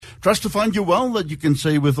Trust to find you well, that you can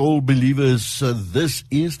say with all believers, this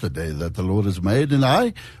is the day that the Lord has made, and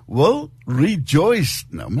I will rejoice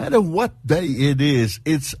no matter what day it is.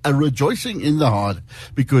 It's a rejoicing in the heart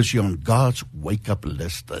because you're on God's wake-up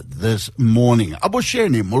list this morning.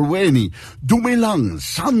 Abosheni, Morweni, Dumelang,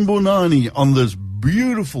 Sanbonani on this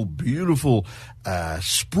beautiful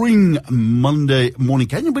spring Monday morning.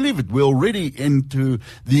 Can you believe it? We're already into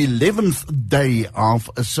the 11th day of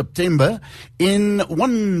September. In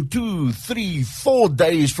 1, 2, 3, 4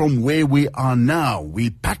 days from where we are now, we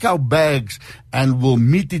pack our bags and we'll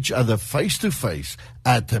meet each other face to face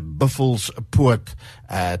at Buffels Poort,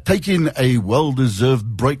 taking a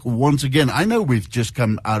well-deserved break once again. I know we've just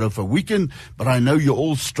come out of a weekend, but I know you're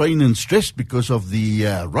all strained and stressed because of the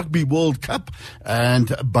Rugby World Cup,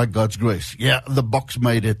 and by God's grace, the Boks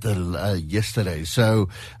made it yesterday. So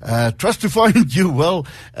trust to find you well,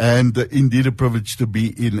 and indeed a privilege to be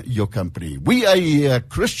in your company. We are a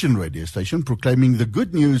Christian radio station proclaiming the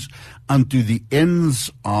good news unto the ends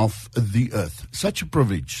of the earth. Such a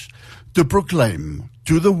privilege to proclaim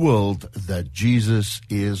to the world that Jesus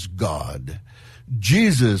is God.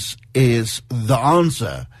 Jesus is the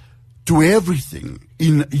answer to everything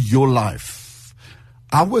in your life.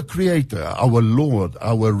 Our Creator, our Lord,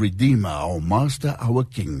 our Redeemer, our Master, our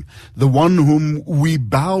King, the one whom we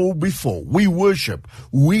bow before, we worship,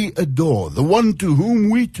 we adore, the one to whom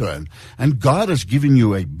we turn. And God has given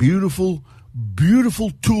you a beautiful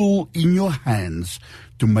tool in your hands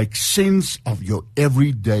to make sense of your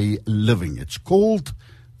everyday living. It's called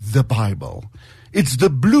the Bible. It's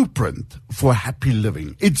the blueprint for happy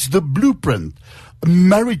living. It's the blueprint,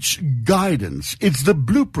 marriage guidance. It's the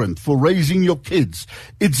blueprint for raising your kids.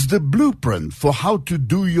 It's the blueprint for how to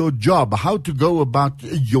do your job, how to go about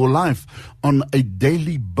your life on a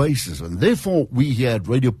daily basis. And therefore, we here at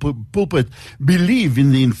Radio Pulpit believe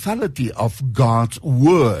in the infallibility of God's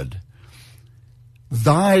Word.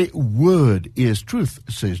 Thy word is truth,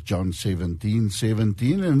 says John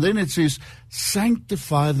 17:17, and then it says,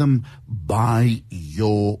 sanctify them by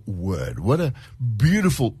your word. What a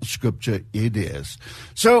beautiful scripture it is.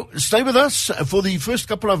 So stay with us for the first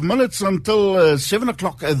couple of minutes until 7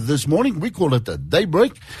 o'clock this morning. We call it a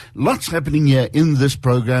Daybreak. Lots happening here in this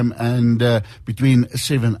program, and between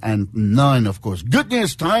 7 and 9, of course. Good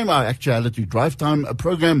News Time, our actuality drive time, a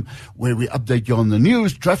program where we update you on the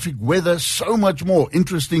news, traffic, weather, so much more.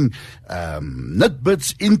 Interesting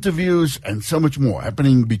nitbits, interviews, and so much more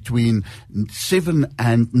happening between 7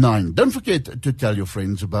 and 9. Don't forget to tell your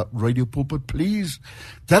friends about Radio Pulpit. Please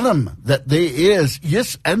tell them that there is,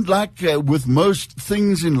 yes, and like with most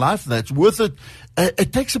things in life that's worth it,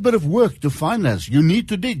 it takes a bit of work to find us. You need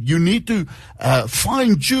to dig. You need to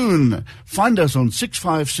fine-tune. Find us on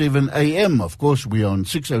 657 AM. Of course, we're on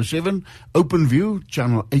 607 OpenView,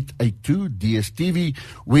 channel 882, DSTV.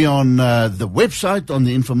 We're on the website, on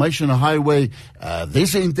the Information Highway.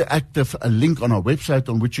 There's an interactive link on our website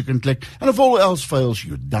on which you can click. And if all else fails,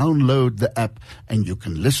 you download the app and you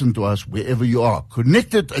can listen to us wherever you are.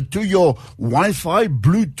 Connected to your Wi-Fi,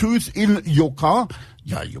 Bluetooth in your car.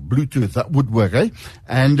 Yeah, your Bluetooth, that would work, eh?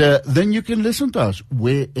 And then you can listen to us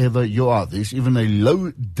wherever you are. There's even a low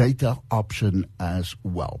data option as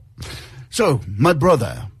well. So, my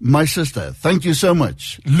brother, my sister, thank you so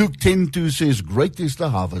much. Luke 10:2 says, great is the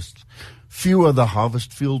harvest, few are the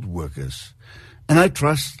harvest field workers. And I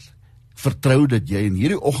trust, vertrou dat jy in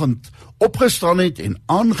hierdie oggend opgestaan het en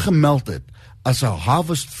aangemeld het as 'n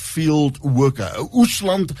harvest field worker, 'n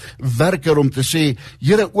oeslandwerker, om te sê,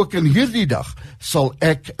 Here, ook in hierdie dag sal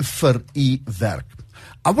ek vir u werk.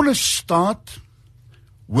 I want to start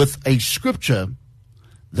with a scripture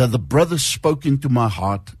that the brother spoke into my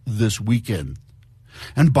heart this weekend.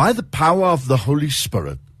 And by the power of the Holy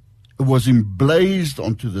Spirit, it was emblazed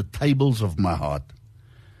onto the tables of my heart.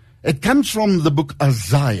 It comes from the book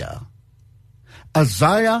Isaiah.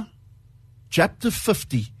 Isaiah chapter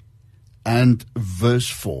 50 and verse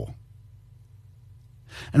 4.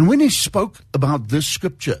 And when he spoke about this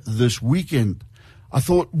scripture this weekend, I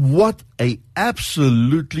thought, what a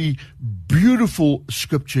absolutely beautiful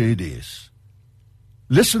scripture it is.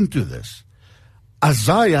 Listen to this.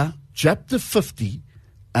 Isaiah chapter 50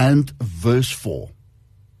 and verse 4.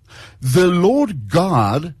 The Lord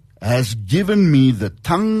God has given me the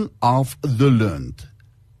tongue of the learned,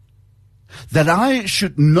 that I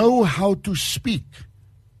should know how to speak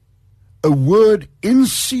a word in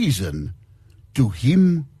season to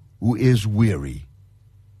him who is weary.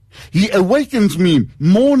 He awakens me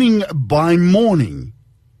morning by morning.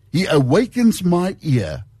 He awakens my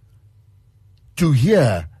ear to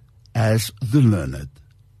hear as the learned.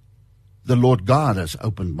 The Lord God has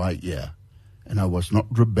opened my ear, and I was not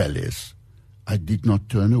rebellious. I did not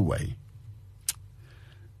turn away.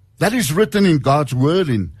 That is written in God's word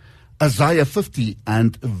in Isaiah 50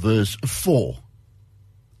 and verse 4.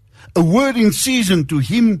 A word in season to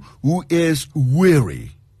him who is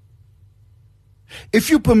weary. If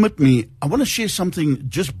you permit me, I want to share something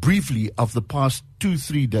just briefly of the past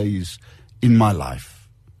 2-3 days in my life.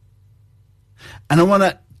 And I want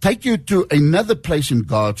to take you to another place in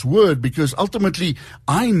God's word, because ultimately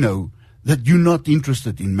I know that you're not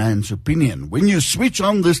interested in man's opinion. When you switch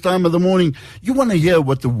on this time of the morning, you want to hear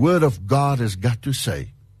what the word of God has got to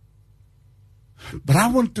say. But I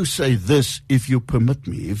want to say this, if you permit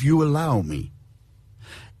me, if you allow me.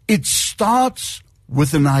 It starts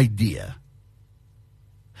with an idea.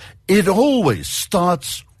 It always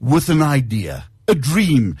starts with an idea, a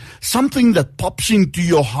dream, something that pops into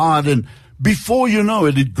your heart, and before you know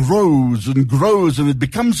it, it grows and grows and it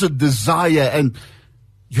becomes a desire, and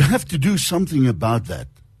you have to do something about that.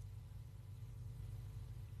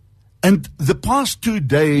 And the past 2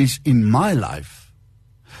 days in my life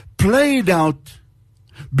played out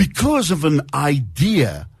because of an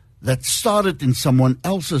idea that started in someone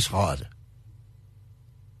else's heart.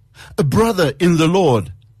 A brother in the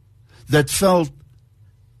Lord that felt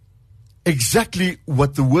exactly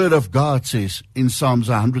what the Word of God says in Psalms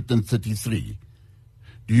 133.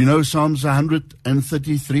 Do you know Psalms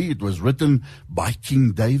 133? It was written by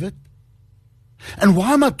King David. And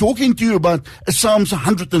why am I talking to you about Psalms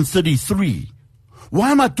 133?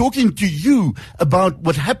 Why am I talking to you about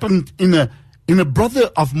what happened in a brother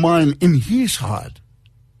of mine, in his heart?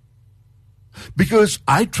 Because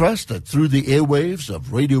I trust that through the airwaves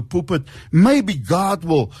of Radio Pulpit, maybe God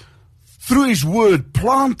will, through His Word,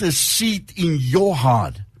 plant a seed in your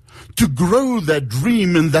heart to grow that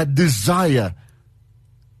dream and that desire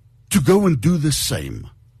to go and do the same.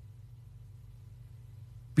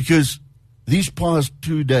 Because these past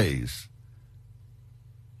 2 days,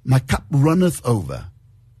 my cup runneth over.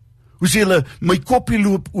 Hoe sê hulle, my koppie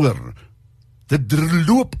loop oor. Dit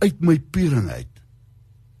loop uit my piering uit.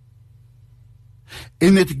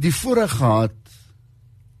 En het ek die voorreg gehad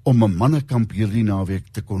om 'n mannekamp hierdie naweek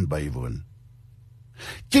te kon bywoon.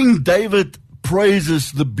 King David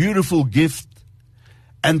praises the beautiful gift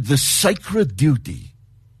and the sacred duty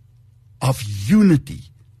of unity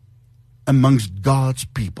amongst God's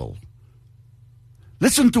people.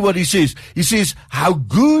 Listen to what he says. He says, how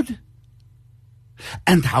good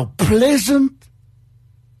and how pleasant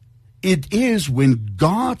it is when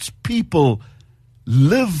God's people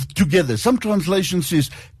live together. Some translation says,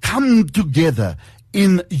 come together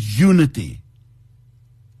in unity.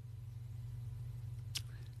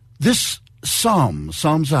 This Psalms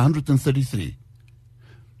 133,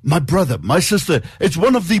 my brother, my sister, it's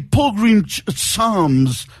one of the pilgrim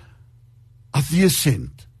psalms of the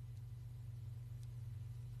ascent.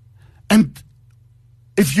 And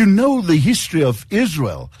if you know the history of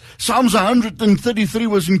Israel, Psalms 133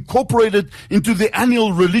 was incorporated into the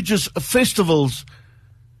annual religious festivals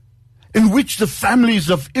in which the families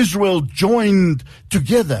of Israel joined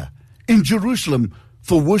together in Jerusalem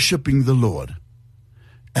for worshiping the Lord.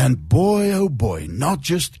 And boy, oh boy, not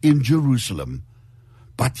just in Jerusalem,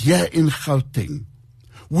 but here in Gauteng,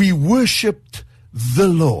 we worshipped the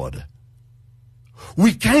Lord.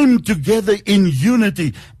 We came together in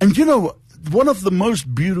unity. And you know, one of the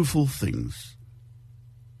most beautiful things,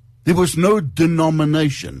 there was no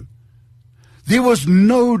denomination. There was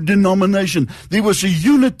no denomination. There was a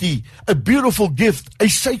unity, a beautiful gift, a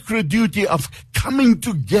sacred duty of coming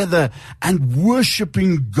together and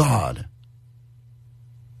worshiping God.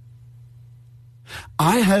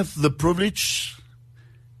 I have the privilege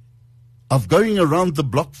of going around the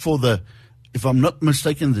block for the, if I'm not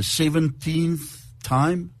mistaken, the 17th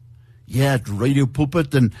time here at Radio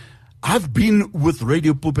Pulpit, and I've been with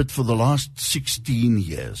Radio Pulpit for the last 16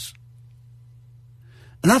 years.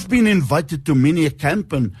 And I've been invited to many a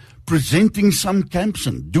camp and presenting some camps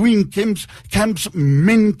and doing camps,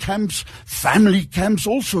 men camps, family camps,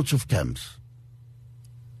 all sorts of camps.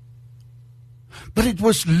 But it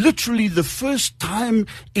was literally the first time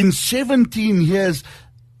in 17 years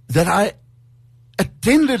that I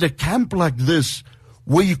attended a camp like this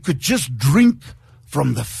where you could just drink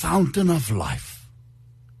from the fountain of life.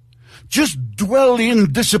 Just dwell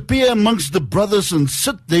in, disappear amongst the brothers and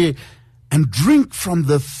sit there and drink from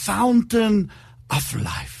the fountain of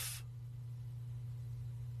life.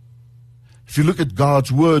 If you look at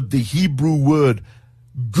God's word, the Hebrew word,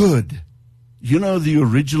 good, you know the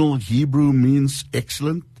original Hebrew means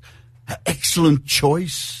excellent, an excellent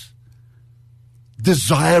choice,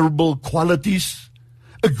 desirable qualities,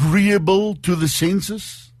 agreeable to the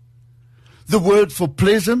senses. The word for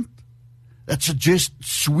pleasant, that suggests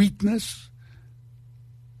sweetness,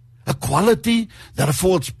 quality that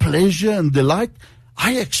affords pleasure and delight.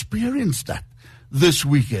 I experienced that this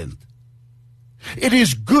weekend. It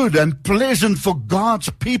is good and pleasant for God's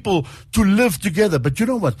people to live together. But you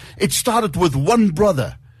know what? It started with one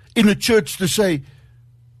brother in a church to say,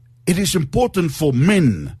 it is important for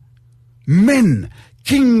men,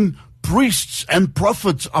 king, priests, and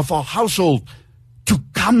prophets of our household to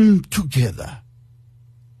come together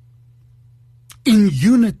in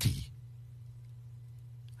unity.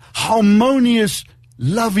 Harmonious,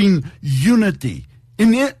 loving unity.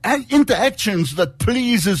 In interactions that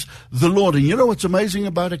pleases the Lord. And you know what's amazing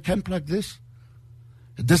about a camp like this?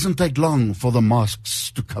 It doesn't take long for the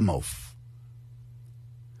masks to come off.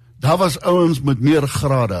 Daar was ouens met meer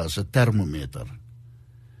grade as 'n termometer.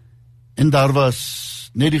 En daar was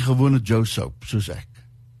net die gewone Joe soap, soos ek.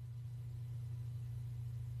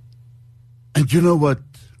 And you know what?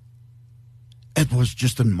 It was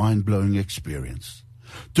just a mind-blowing experience.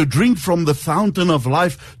 To drink from the fountain of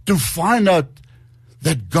life, to find out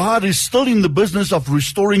that God is still in the business of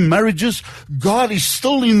restoring marriages. God is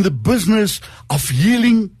still in the business of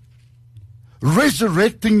healing,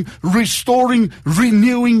 resurrecting, restoring,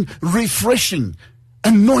 renewing, refreshing,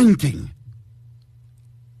 anointing.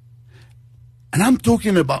 And I'm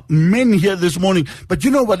talking about men here this morning. But you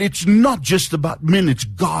know what? It's not just about men. It's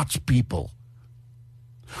God's people.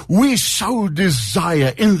 We so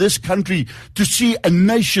desire in this country to see a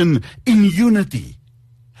nation in unity.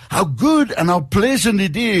 How good and how pleasant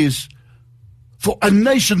it is for a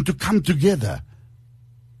nation to come together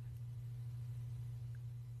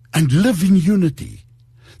and live in unity.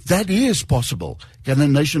 That is possible. Can a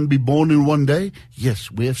nation be born in one day?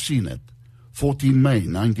 Yes, we have seen it. 14 May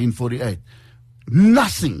 1948.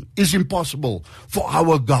 Nothing is impossible for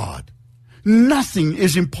our God. Nothing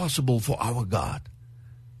is impossible for our God.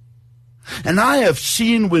 And I have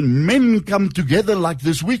seen when men come together like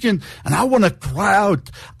this weekend, and I want to cry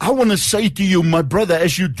out, I want to say to you, my brother,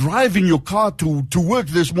 as you drive in your car to work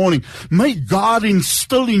this morning, may God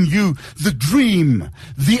instill in you the dream,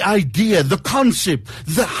 the idea, the concept,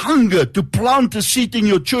 the hunger to plant a seed in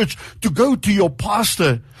your church, to go to your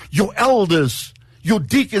pastor, your elders, your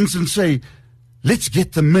deacons and say, let's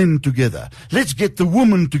get the men together. Let's get the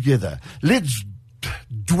women together. Let's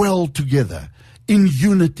dwell together in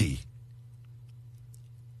unity.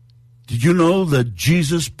 Did you know that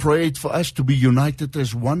Jesus prayed for us to be united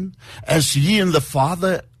as one, as He and the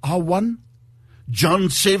Father are one? John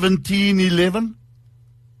 17:11.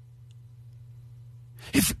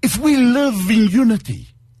 If we live in unity,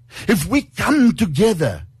 if we come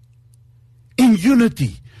together in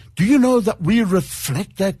unity, do you know that we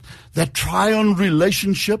reflect that triune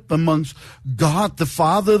relationship amongst God, the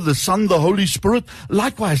Father, the Son, the Holy Spirit?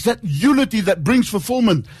 Likewise, that unity that brings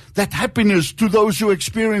fulfillment, that happiness to those who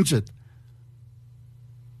experience it.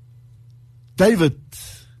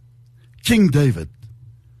 King David,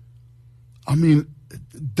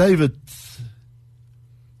 David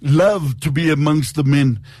loved to be amongst the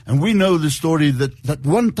men. And we know the story that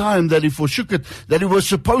one time that he forsook it, that he was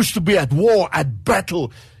supposed to be at war, at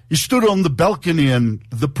battle. He stood on the balcony and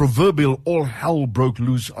the proverbial all hell broke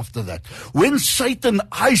loose after that. When Satan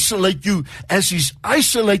isolates you as he's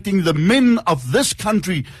isolating the men of this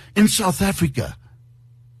country in South Africa,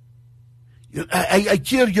 hy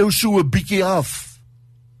keer jou so 'n bietjie af.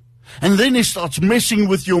 And then he starts messing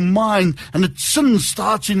with your mind, and sin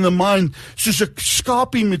starts in the mind, soos 'n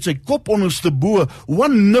skapie met sy kop onderste bo,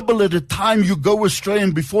 one nibble at a time you go astray,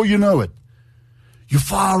 and before you know it, you're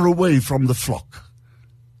far away from the flock.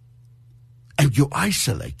 And you're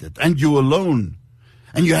isolated, and you're alone.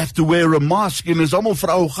 And you have to wear a mask, en as almal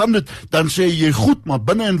vrou gaan dit, dan sê jy, goed, maar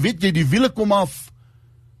binne en weet jy, die wiele kom af.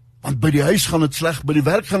 Want by die huis gaan het sleg, by die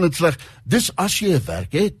werk gaan het sleg. Dis as jy 'n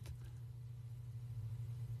werk het.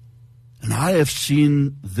 And I have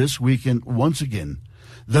seen this weekend, once again,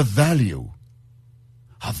 the value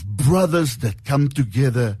of brothers that come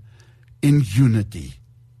together in unity.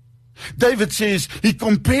 David says, he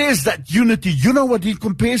compares that unity. You know what he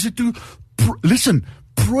compares it to? Listen,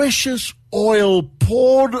 precious oil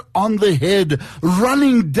poured on the head,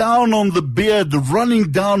 running down on the beard,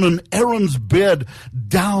 running down on Aaron's beard,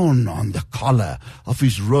 down on the collar of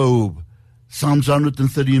his robe. Psalms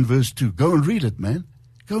 130 and verse 2. Go and read it, man.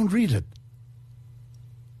 Go and read it.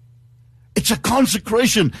 It's a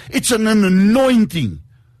consecration. It's an anointing.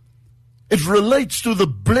 It relates to the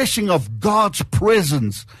blessing of God's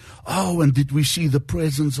presence. Oh, and did we see the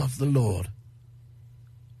presence of the Lord?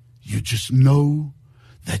 You just know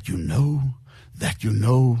that you know that you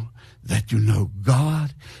know that you know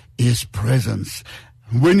God is presence.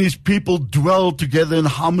 When His people dwell together in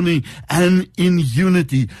harmony and in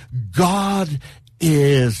unity, God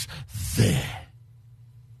is there.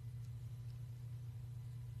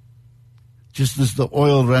 Just as the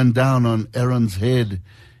oil ran down on Aaron's head,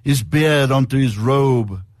 his beard onto his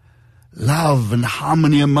robe, love and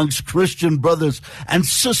harmony amongst Christian brothers and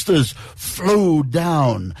sisters flow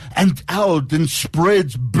down and out and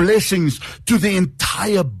spreads blessings to the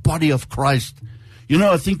entire body of Christ. You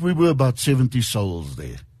know, I think we were about 70 souls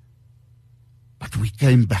there. But we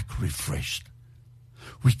came back refreshed.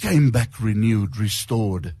 We came back renewed,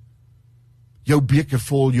 restored. Jou beker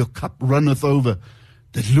vol, your cup runneth over.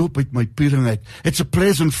 Dit loop uit my piering uit. It's a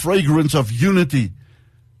pleasant fragrance of unity.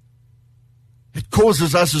 It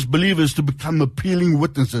causes us as believers to become appealing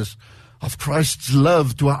witnesses of Christ's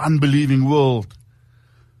love to our unbelieving world.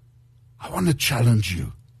 I want to challenge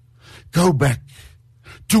you. Go back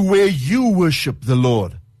to where you worship the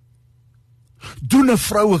Lord. Doen 'n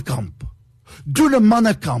vrouekamp. Doen 'n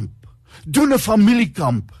mannekamp. Doen 'n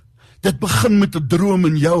familiekamp. Dit begin met 'n droom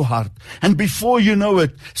in jou hart. And before you know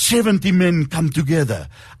it, 70 men come together.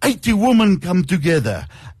 80 women come together.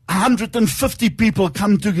 150 people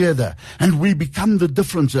come together, and we become the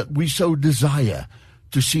difference that we so desire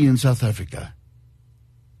to see in South Africa.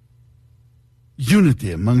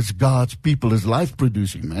 Unity amongst God's people is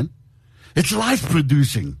life-producing, man. It's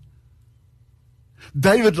life-producing.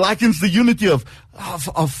 David likens the unity of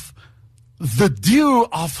the dew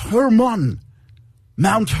of Hermon,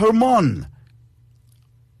 Mount Hermon.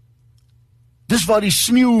 Dis waar die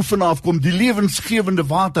sneeu vanaf kom, die lewensgewende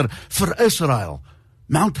water vir Israel.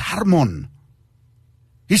 Mount Hermon.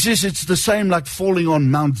 He says it's the same like falling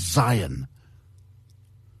on Mount Zion.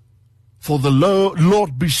 For the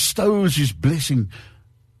Lord bestows his blessing,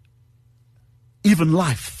 even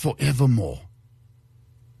life forevermore.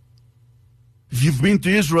 If you've been to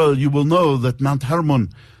Israel, you will know that Mount Hermon,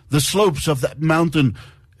 the slopes of that mountain,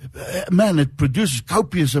 man, it produces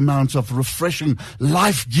copious amounts of refreshing,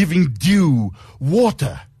 life-giving dew,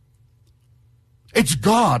 water. It's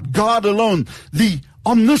God alone, the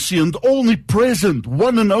omniscient, omnipresent,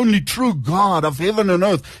 one and only true God of heaven and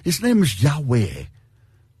earth. His name is Yahweh.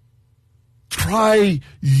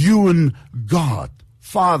 Triune God,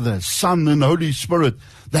 Father, Son, and Holy Spirit,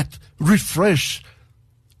 that refresh,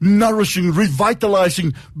 nourishing,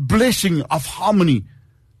 revitalizing blessing of harmony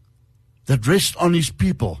that rests on his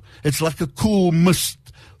people. It's like a cool mist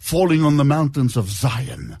falling on the mountains of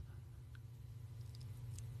Zion.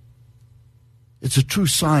 It's a true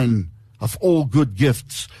sign of all good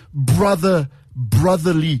gifts.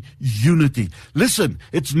 Brotherly unity. Listen,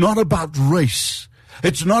 it's not about race.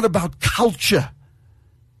 It's not about culture.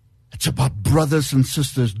 It's about brothers and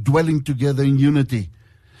sisters dwelling together in unity.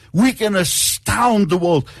 We can astound the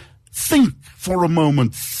world. Think for a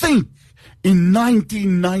moment. Think in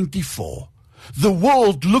 1994. The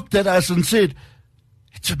world looked at us and said,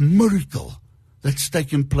 it's a miracle that's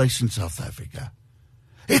taken place in South Africa.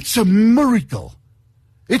 It's a miracle.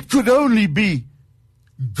 It could only be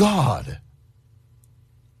God.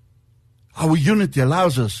 Our unity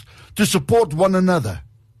allows us to support one another.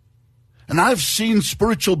 And I've seen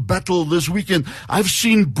spiritual battle this weekend. I've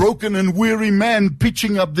seen broken and weary men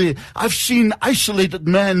pitching up there. I've seen isolated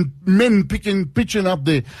men pitching up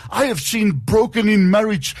there. I have seen broken in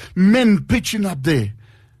marriage men pitching up there.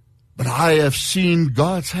 But I have seen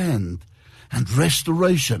God's hand and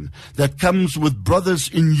restoration that comes with brothers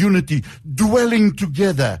in unity, dwelling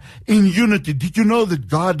together in unity. Did you know that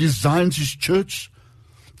God designs his church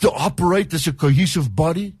to operate as a cohesive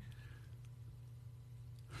body?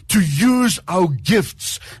 To use our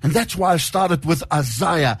gifts. And that's why I started with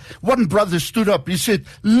Isaiah. One brother stood up. He said,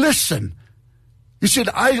 listen. He said,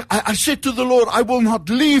 I said to the Lord, I will not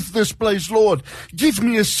leave this place, Lord. Give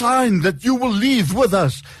me a sign that you will leave with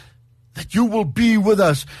us, that you will be with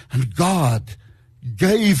us. And God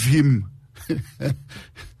gave him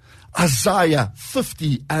Isaiah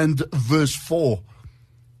 50 and verse 4.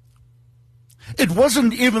 It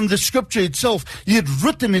wasn't even the scripture itself. He had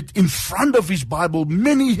written it in front of his Bible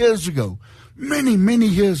many years ago. Many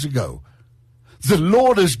years ago. The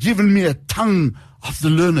Lord has given me a tongue of the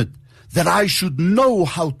learned, that I should know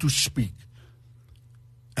how to speak.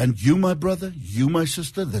 And you, my brother, you, my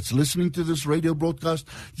sister, that's listening to this radio broadcast,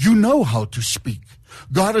 you know how to speak.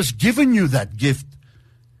 God has given you that gift.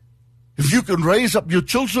 If you can raise up your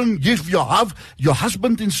children, give your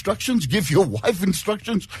husband instructions, give your wife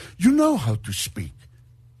instructions, you know how to speak.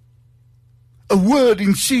 A word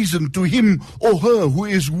in season to him or her who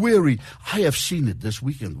is weary. I have seen it this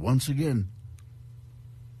weekend once again.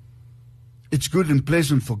 It's good and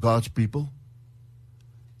pleasant for God's people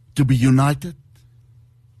to be united.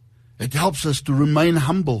 It helps us to remain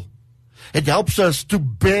humble. It helps us to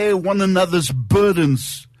bear one another's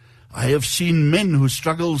burdens. I have seen men who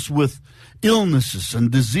struggles with illnesses and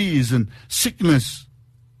disease and sickness.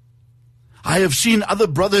 I have seen other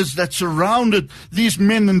brothers that surrounded these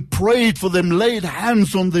men and prayed for them, laid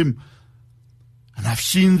hands on them. And I've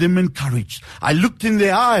seen them encouraged. I looked in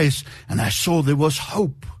their eyes and I saw there was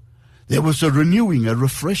hope. There was a renewing, a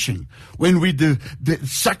refreshing. When we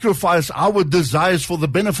sacrifice our desires for the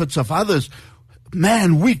benefits of others,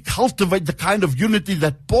 man, we cultivate the kind of unity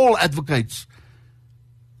that Paul advocates.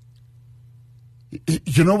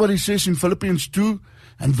 You know what he says in Philippians 2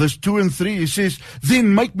 and verse 2 and 3? He says,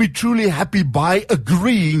 then make me truly happy by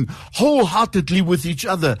agreeing wholeheartedly with each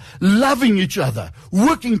other, loving each other,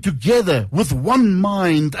 working together with one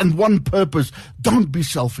mind and one purpose. Don't be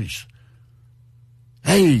selfish.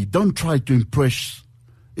 Hey, don't try to impress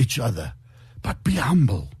each other, but be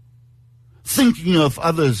humble, thinking of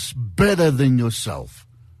others better than yourself.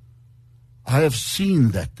 I have seen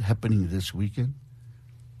that happening this weekend.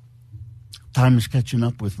 Time is catching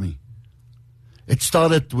up with me. It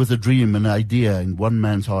started with a dream, an idea in one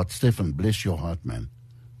man's heart. Stephen, bless your heart, man.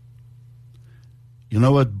 You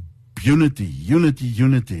know what? Unity.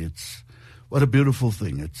 It's what a beautiful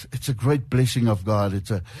thing. It's a great blessing of God.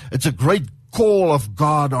 It's a great call of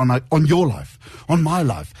God on your life, on my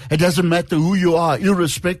life. It doesn't matter who you are,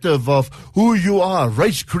 irrespective of who you are,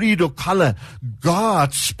 race, creed, or color.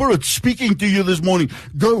 God's Spirit speaking to you this morning.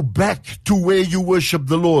 Go back to where you worship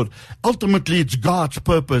the Lord. Ultimately, it's God's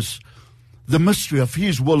purpose, the mystery of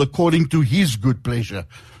His will according to His good pleasure,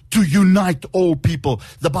 to unite all people.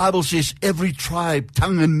 The Bible says every tribe,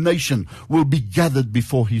 tongue, and nation will be gathered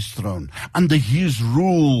before His throne, under His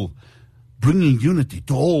rule, bringing unity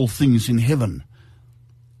to all things in heaven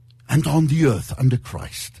and on the earth under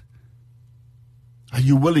Christ. Are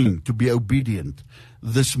you willing to be obedient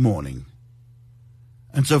this morning?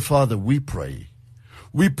 And so, Father, we pray.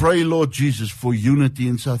 We pray, Lord Jesus, for unity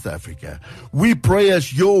in South Africa. We pray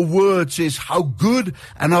as your word says, how good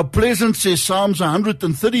and how pleasant, says Psalms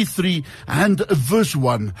 133 and verse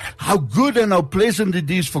 1, how good and how pleasant it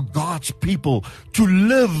is for God's people to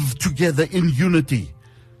live together in unity.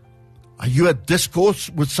 Are you at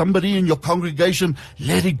discourse with somebody in your congregation?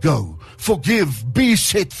 Let it go. Forgive. Be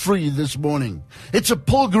set free this morning. It's a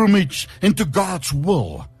pilgrimage into God's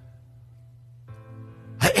will.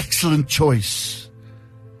 An excellent choice.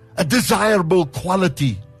 A desirable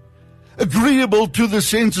quality. Agreeable to the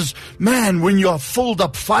senses. Man, when you are filled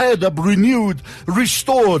up, fired up, renewed,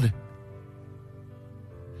 restored.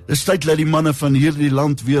 Dis tyd dat die manne van hierdie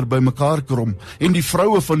land weer by mekaar kom. En die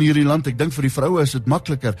vroue van hierdie land, ek dink vir die vroue is dit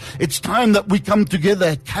makliker. It's time that we come together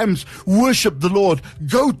at camps, worship the Lord,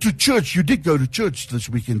 go to church. You did go to church this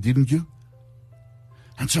weekend, didn't you?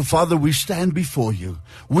 And so, Father, we stand before you.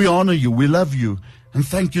 We honor you. We love you. And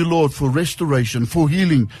thank you, Lord, for restoration, for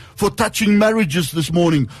healing, for touching marriages this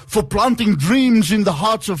morning, for planting dreams in the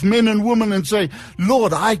hearts of men and women and say,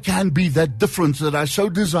 Lord, I can be that difference that I so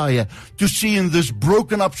desire to see in this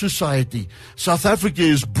broken up society. South Africa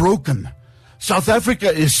is broken. South Africa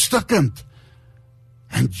is stucked.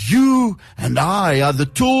 And you and I are the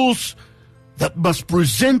tools that must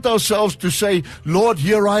present ourselves to say, Lord,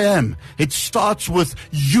 here I am. It starts with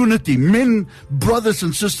unity, men, brothers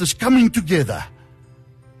and sisters coming together.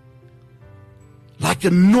 Like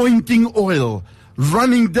anointing oil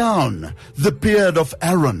running down the beard of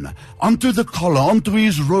Aaron, onto the collar, onto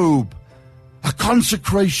his robe. A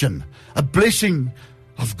consecration, a blessing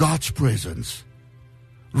of God's presence.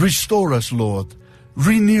 Restore us, Lord.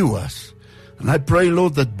 Renew us. And I pray,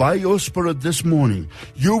 Lord, that by your Spirit this morning,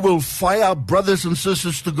 you will fire brothers and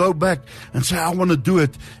sisters to go back and say, I want to do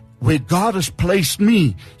it where God has placed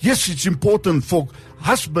me. Yes, it's important for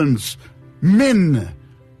husbands, men,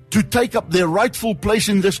 to take up their rightful place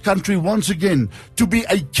in this country once again, to be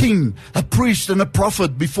a king, a priest, and a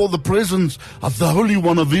prophet before the presence of the Holy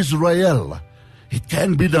One of Israel. It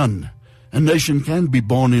can be done. A nation can be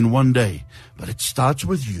born in one day, but it starts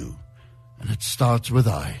with you, and it starts with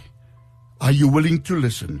I. Are you willing to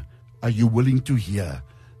listen? Are you willing to hear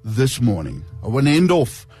this morning? I want to end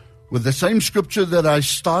off with the same scripture that I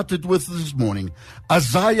started with this morning.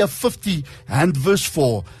 Isaiah 50 and verse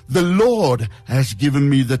 4. The Lord has given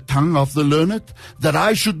me the tongue of the learned, that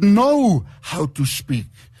I should know how to speak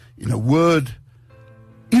in a word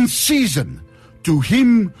in season to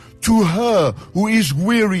him, to her who is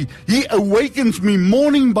weary. He awakens me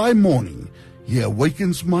morning by morning. He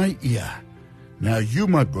awakens my ear. Now you,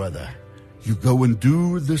 my brother, you go and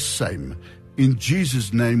do the same. In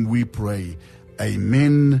Jesus' name we pray.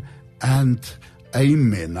 Amen and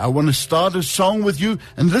amen. I want to start a song with you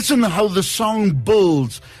and listen to how the song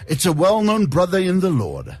builds. It's a well-known brother in the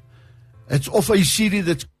Lord. It's off a CD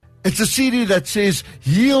that's It's a CD that says,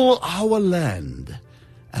 Heal Our Land.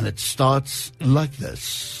 And it starts like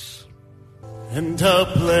this. And a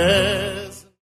blessing